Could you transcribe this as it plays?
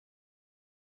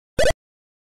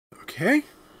Okay.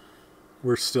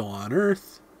 We're still on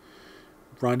Earth.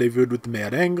 Rendezvoused with the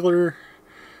Mad Angler.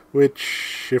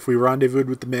 Which, if we rendezvoused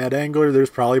with the Mad Angler,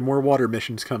 there's probably more water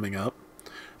missions coming up.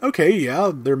 Okay,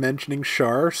 yeah, they're mentioning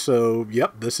Char, so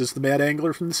yep, this is the Mad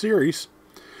Angler from the series.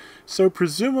 So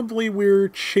presumably we're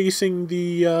chasing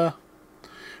the,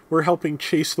 we're helping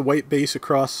chase the white base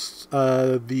across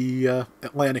the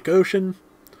Atlantic Ocean.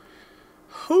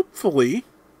 Hopefully,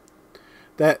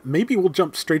 that maybe we'll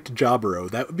jump straight to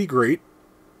Jaburo. That would be great.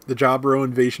 The Jaburo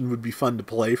invasion would be fun to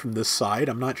play from this side.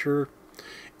 I'm not sure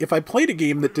if I played a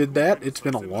game that did that. It's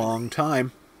been a long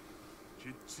time.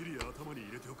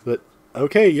 But,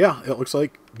 okay, yeah, it looks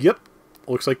like, yep,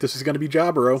 looks like this is going to be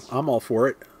Jaburo. I'm all for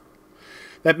it.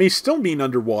 That may still mean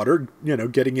underwater, you know,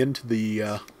 getting into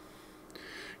the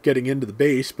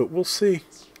base, but we'll see.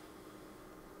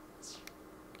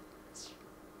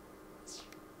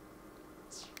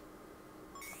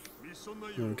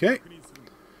 Okay.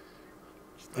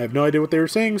 I have no idea what they were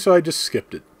saying, so I just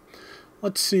skipped it.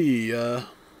 Let's see,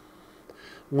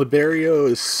 Liberio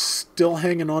is still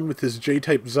hanging on with his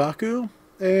J-type Zaku,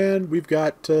 and we've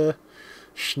got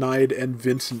Schneid and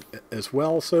Vincent as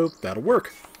well, so that'll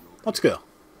work. Let's go.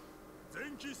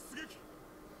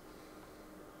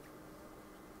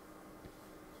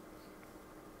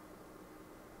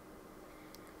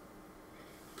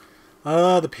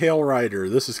 The Pale Rider.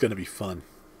 This is going to be fun.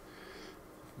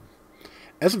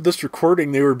 As of this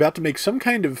recording, they were about to make some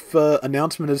kind of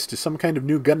announcement as to some kind of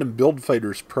new Gundam Build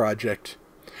Fighters project.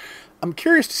 I'm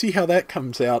curious to see how that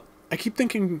comes out. I keep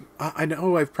thinking, I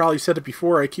know I've probably said it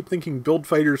before, I keep thinking Build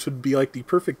Fighters would be like the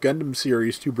perfect Gundam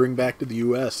series to bring back to the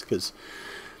US, because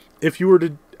if you were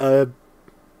to,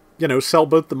 you know, sell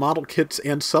both the model kits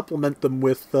and supplement them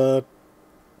with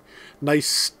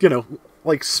nice, you know,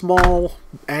 like small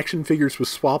action figures with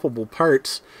swappable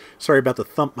parts. Sorry about the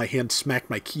thump, my hand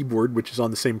smacked my keyboard, which is on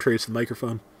the same tray as the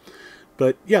microphone.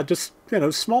 But yeah, just, you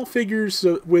know, small figures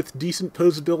with decent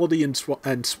posability and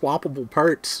swappable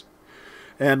parts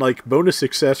and like bonus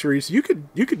accessories. You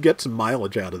could get some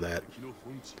mileage out of that.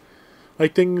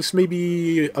 Like things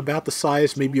maybe about the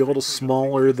size, maybe a little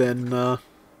smaller than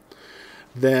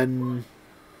the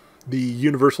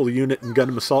Universal Unit and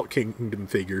Gundam Assault Kingdom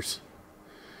figures.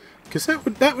 Because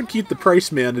that would keep the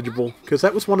price manageable. Because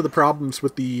that was one of the problems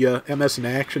with the MS in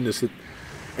Action, is that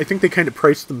I think they kind of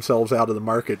priced themselves out of the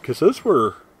market. Because those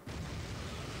were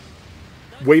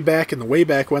way back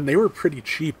when they were pretty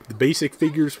cheap. The basic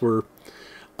figures were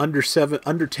under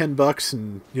 $10,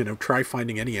 and you know, try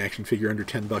finding any action figure under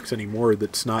 $10 anymore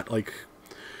that's not like,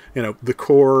 you know, the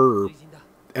core or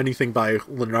anything by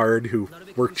Leonard, who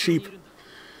worked cheap.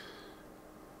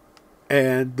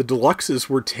 And the deluxes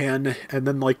were 10, and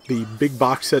then like the big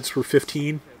box sets were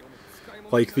 15,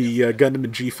 like the Gundam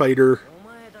and G Fighter.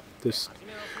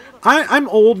 I'm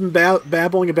old and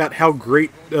babbling about how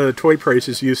great toy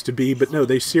prices used to be, but no,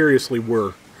 they seriously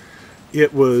were.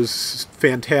 It was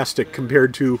fantastic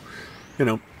compared to, you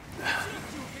know,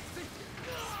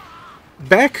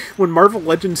 back when Marvel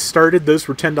Legends started, those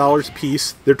were $10 a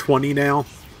piece. They're $20 now.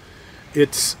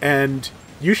 And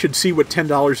you should see what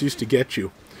 $10 used to get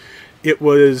you. It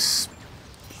was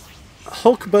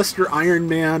Hulkbuster Iron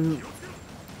Man,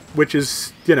 which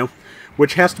is, you know,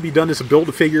 which has to be done as a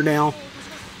Build-A-Figure now,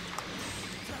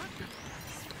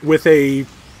 with a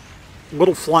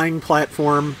little flying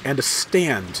platform and a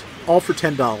stand, all for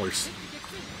 $10.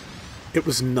 It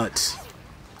was nuts.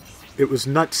 It was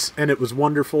nuts, and it was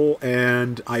wonderful,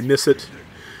 and I miss it,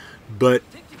 but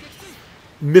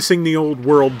missing the old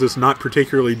world does not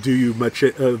particularly do you much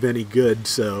of any good,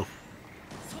 so...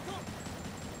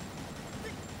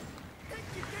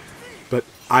 But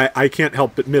I can't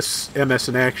help but miss MS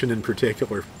in Action in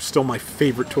particular. Still my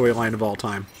favorite toy line of all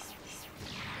time.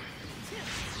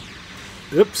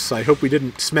 Oops, I hope we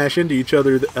didn't smash into each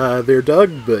other there,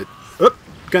 Doug, but... Oh,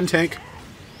 gun tank.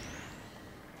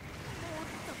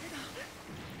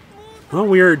 Well,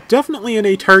 we are definitely in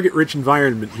a target-rich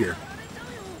environment here.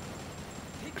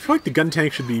 I feel like the gun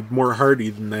tank should be more hardy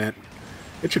than that.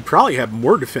 It should probably have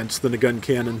more defense than a gun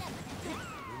cannon.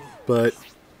 But...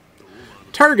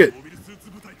 Target!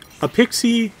 A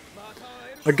Pixie,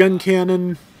 a gun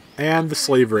cannon, and the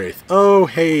Slave Wraith. Oh,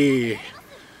 hey.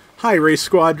 Hi, Race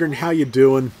Squadron. How you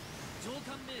doing?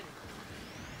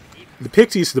 The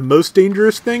Pixie's the most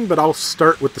dangerous thing, but I'll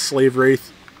start with the Slave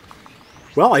Wraith.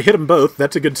 Well, I hit them both.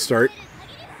 That's a good start.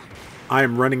 I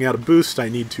am running out of boost. I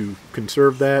need to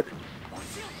conserve that.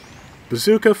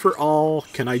 Bazooka for all.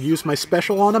 Can I use my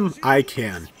special on him? I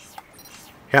can.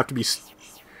 Have to be...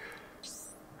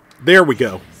 There we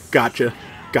go. Gotcha.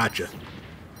 Gotcha.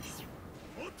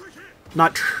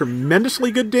 Not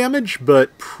tremendously good damage,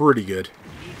 but pretty good.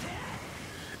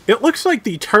 It looks like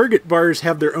the target bars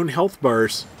have their own health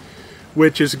bars,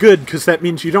 which is good, because that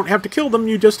means you don't have to kill them,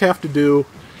 you just have to do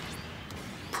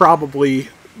probably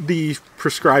the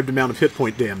prescribed amount of hit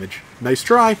point damage. Nice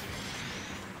try.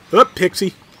 Up,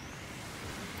 Pixie.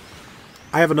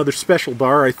 I have another special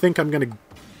bar. I think I'm going to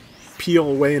peel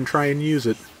away and try and use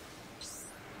it.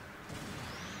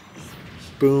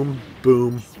 Boom,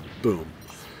 boom, boom.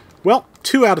 Well,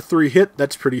 2 out of 3 hit.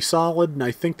 That's pretty solid, and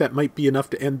I think that might be enough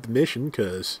to end the mission,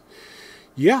 because,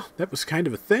 yeah, that was kind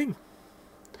of a thing.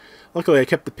 Luckily, I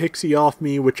kept the Pixie off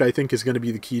me, which I think is going to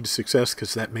be the key to success,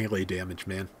 because that melee damage,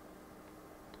 man.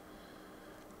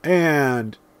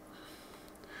 And,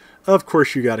 of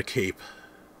course, you got a cape.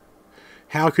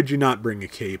 How could you not bring a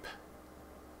cape?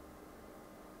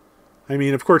 I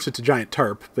mean, of course, it's a giant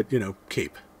tarp, but, you know,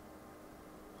 cape.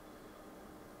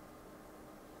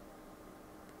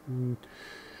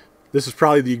 This is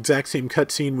probably the exact same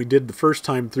cutscene we did the first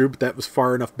time through, but that was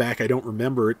far enough back I don't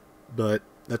remember it, but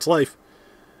that's life.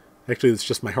 Actually, it's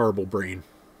just my horrible brain.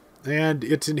 And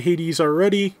it's in Hades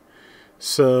already,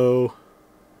 so...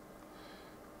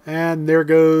 And there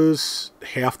goes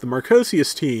half the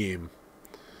Marcosius team.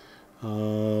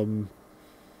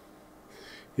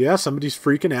 Yeah, somebody's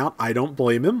freaking out. I don't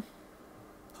blame him.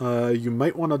 You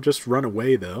might want to just run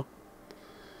away, though.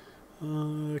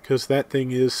 Because that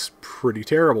thing is pretty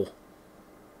terrible.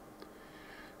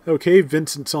 Okay,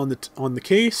 Vincent's on the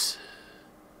case.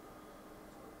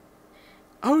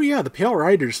 Oh yeah, the Pale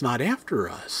Rider's not after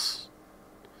us.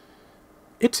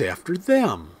 It's after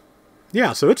them.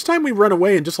 Yeah, so it's time we run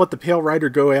away and just let the Pale Rider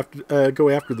go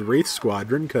after the Wraith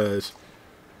Squadron, because...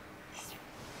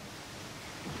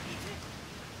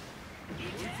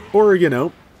 Or, you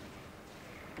know...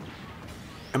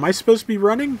 Am I supposed to be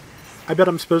running? I bet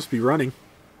I'm supposed to be running.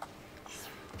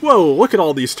 Whoa, look at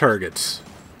all these targets.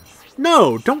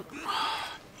 No, don't...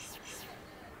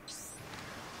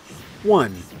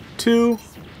 1, 2,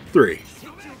 3.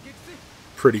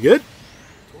 Pretty good.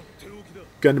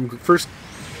 Gundam first...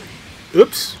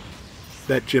 Oops.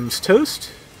 That Jim's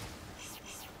toast.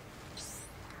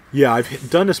 Yeah, I've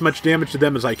done as much damage to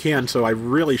them as I can, so I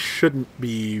really shouldn't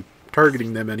be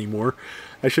targeting them anymore.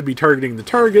 I should be targeting the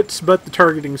targets, but the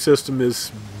targeting system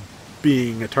is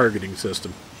being a targeting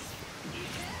system.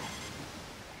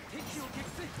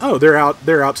 Oh, they're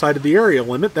outside of the area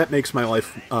limit. That makes my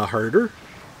life harder.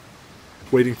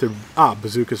 Waiting through... Ah,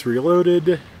 bazooka's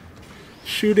reloaded.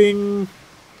 Shooting.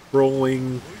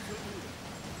 Rolling.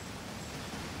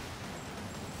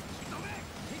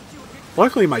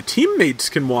 Luckily, my teammates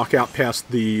can walk out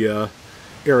past the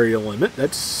area limit.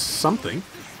 That's something.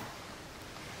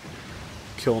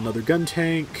 Kill another gun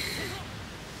tank.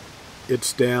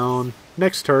 It's down.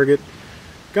 Next target.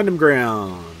 Gundam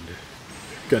ground.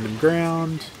 Gundam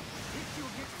ground.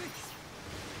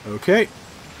 Okay.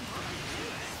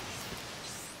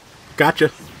 Gotcha.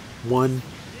 1,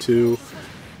 2,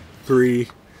 3.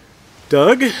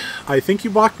 Doug, I think you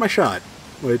blocked my shot.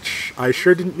 Which I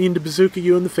sure didn't mean to bazooka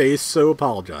you in the face, so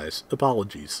apologies.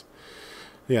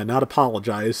 Yeah, not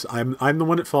apologize. I'm the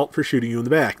one at fault for shooting you in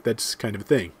the back. That's kind of a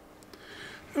thing.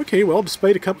 Okay, well,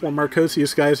 despite a couple of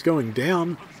Marcosius guys going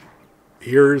down,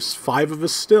 here's 5 of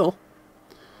us still.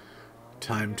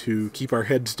 Time to keep our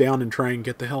heads down and try and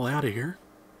get the hell out of here.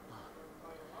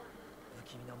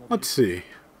 Let's see.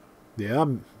 Yeah,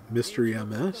 Mystery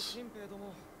MS.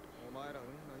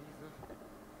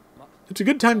 It's a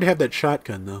good time to have that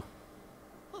shotgun, though.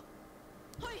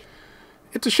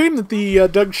 It's a shame that the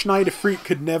Doug Schneider Freak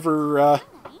could never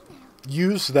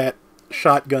use that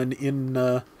shotgun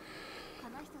in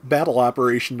battle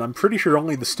operation. I'm pretty sure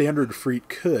only the standard Freak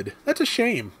could. That's a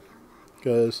shame.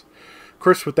 Because, of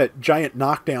course, with that giant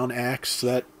knockdown axe,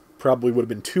 that probably would have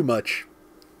been too much.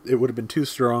 It would have been too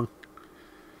strong.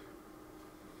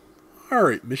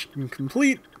 Alright, mission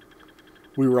complete.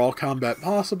 We were all combat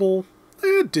possible.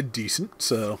 It did decent,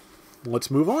 so let's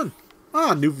move on.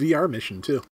 Ah, new VR mission,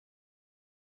 too.